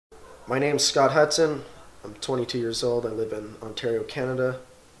My name's Scott Hudson. I'm 22 years old. I live in Ontario, Canada,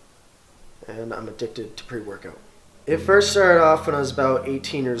 and I'm addicted to pre-workout. It first started off when I was about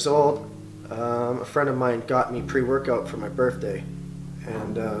 18 years old. A friend of mine got me pre-workout for my birthday,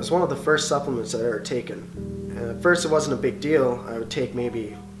 and it was one of the first supplements I'd ever taken. And at first it wasn't a big deal. I would take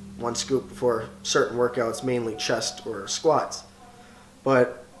maybe one scoop before certain workouts, mainly chest or squats.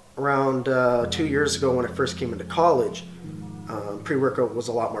 But around 2 years ago when I first came into college, pre-workout was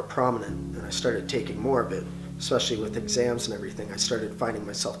a lot more prominent, and I started taking more of it, especially with exams and everything. I started finding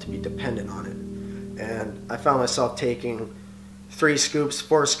myself to be dependent on it, and I found myself taking 3 scoops,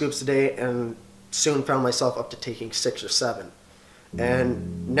 4 scoops a day, and soon found myself up to taking 6 or 7.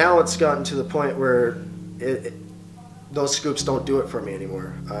 And now it's gotten to the point where those scoops don't do it for me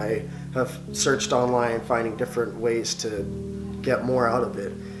anymore. I have searched online finding different ways to get more out of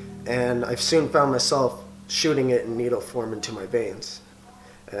it, and I've soon found myself shooting it in needle form into my veins.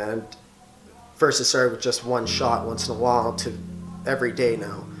 And first it started with just one shot once in a while to every day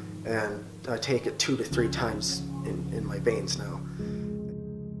now, and I take it 2 to 3 times in my veins now.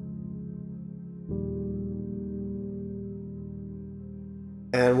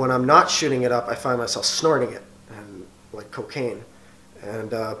 And when I'm not shooting it up, I find myself snorting it, and like cocaine.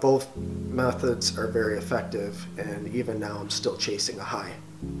 And both methods are very effective, and even now I'm still chasing a high,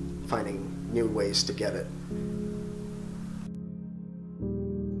 finding new ways to get it.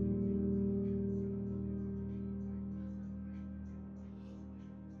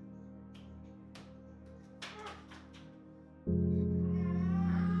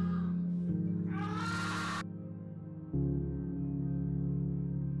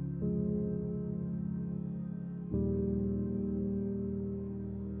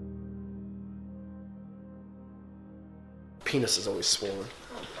 Penis is always swollen.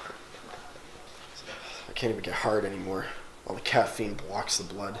 I can't even get hard anymore. All the caffeine blocks the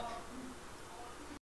blood.